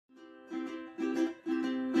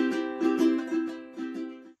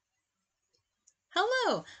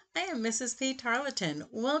Hello, I am Mrs. P. Tarleton.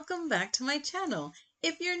 Welcome back to my channel.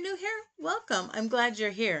 If you're new here, welcome. I'm glad you're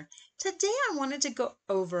here. Today I wanted to go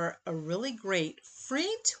over a really great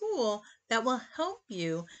free tool that will help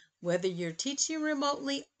you, whether you're teaching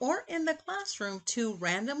remotely or in the classroom, to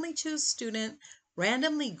randomly choose student,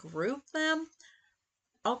 randomly group them,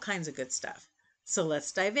 all kinds of good stuff. So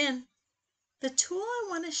let's dive in. The tool I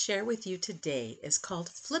want to share with you today is called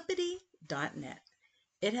Flippity.net.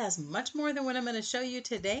 It has much more than what I'm going to show you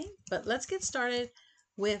today, but let's get started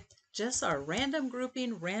with just our random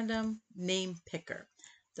grouping, random name picker.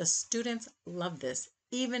 The students love this,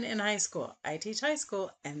 even in high school. I teach high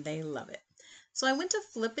school and they love it. So I went to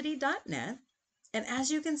Flippity.net, and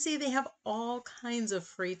as you can see, they have all kinds of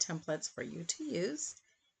free templates for you to use.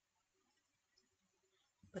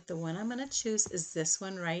 But the one I'm going to choose is this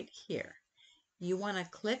one right here. You want to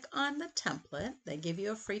click on the template. They give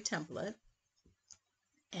you a free template.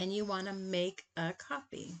 And you want to make a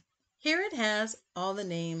copy. Here it has all the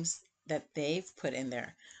names that they've put in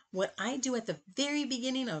there. What I do at the very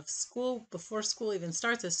beginning of school, before school even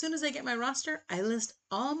starts, as soon as I get my roster, I list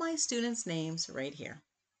all my students' names right here.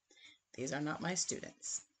 These are not my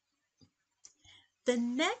students. The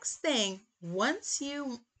next thing, once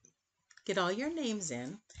you get all your names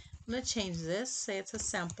in, I'm going to change this, say it's a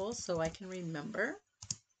sample so I can remember.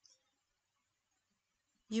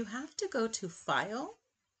 You have to go to File,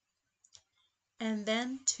 and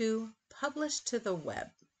then to publish to the web.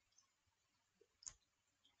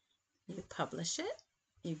 You publish it,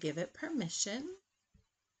 you give it permission.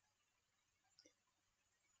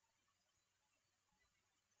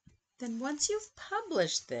 Then once you've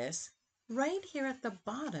published this, right here at the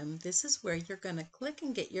bottom, this is where you're going to click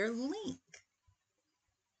and get your link.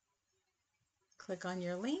 Click on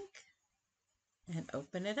your link and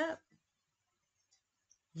open it up.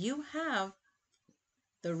 You have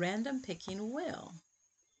the random picking wheel.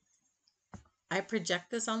 I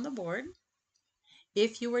project this on the board.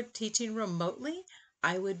 If you were teaching remotely,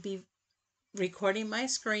 I would be recording my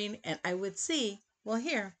screen and I would see, well,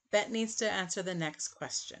 here, Bet needs to answer the next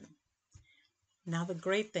question. Now, the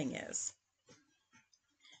great thing is,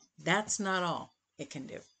 that's not all it can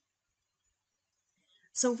do.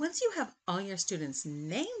 So once you have all your students'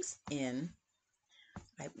 names in,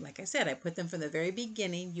 like I said, I put them from the very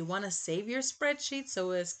beginning. You want to save your spreadsheet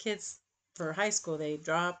so as kids for high school, they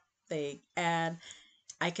drop, they add.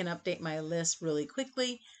 I can update my list really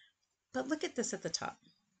quickly. But look at this at the top.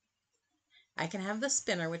 I can have the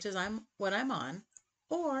spinner, which is what I'm on,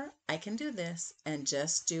 or I can do this and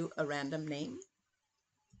just do a random name.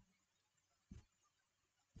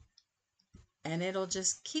 And it'll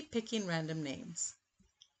just keep picking random names.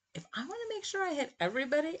 If I want to make sure I hit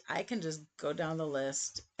everybody, I can just go down the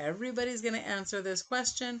list. Everybody's going to answer this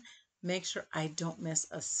question. Make sure I don't miss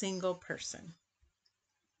a single person.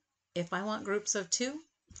 If I want groups of 2,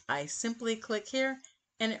 I simply click here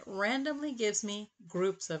and it randomly gives me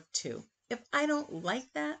groups of 2. If I don't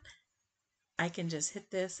like that, I can just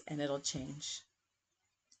hit this and it'll change.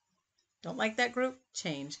 Don't like that group?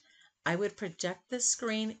 Change. I would project this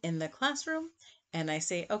screen in the classroom and I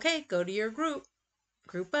say, okay, go to your group.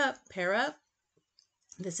 Group up, pair up.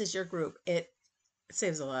 This is your group. It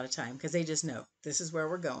saves a lot of time because they just know this is where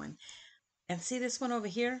we're going. And see this one over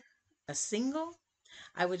here, a single?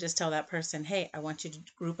 I would just tell that person, hey, I want you to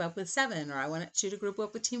group up with 7, or I want you to group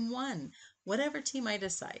up with team 1, whatever team I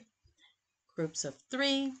decide. Groups of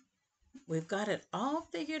 3. We've got it all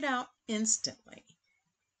figured out instantly.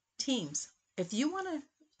 Teams. If you want to,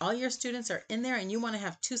 all your students are in there and you want to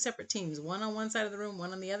have 2 separate teams, one on one side of the room,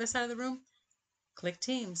 one on the other side of the room, click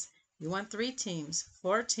teams. You want 3 teams,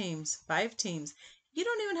 4 teams, 5 teams. You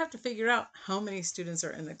don't even have to figure out how many students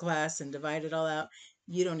are in the class and divide it all out.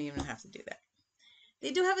 You don't even have to do that.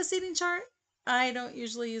 They do have a seating chart. I don't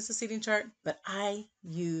usually use a seating chart, but I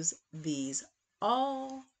use these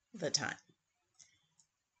all the time.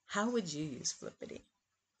 How would you use Flippity?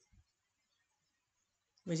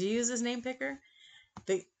 Would you use this name picker?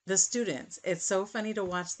 The students, it's so funny to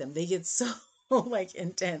watch them. They get so like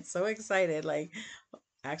intense, so excited, like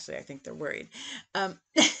actually I think they're worried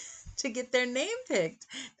to get their name picked.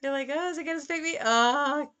 They're like, oh, is it gonna pick me?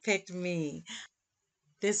 Oh, it picked me.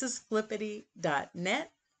 This is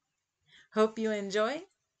Flippity.net. Hope you enjoy.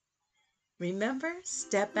 Remember,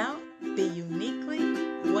 step out, be uniquely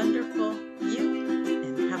wonderful you,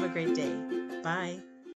 and have a great day. Bye.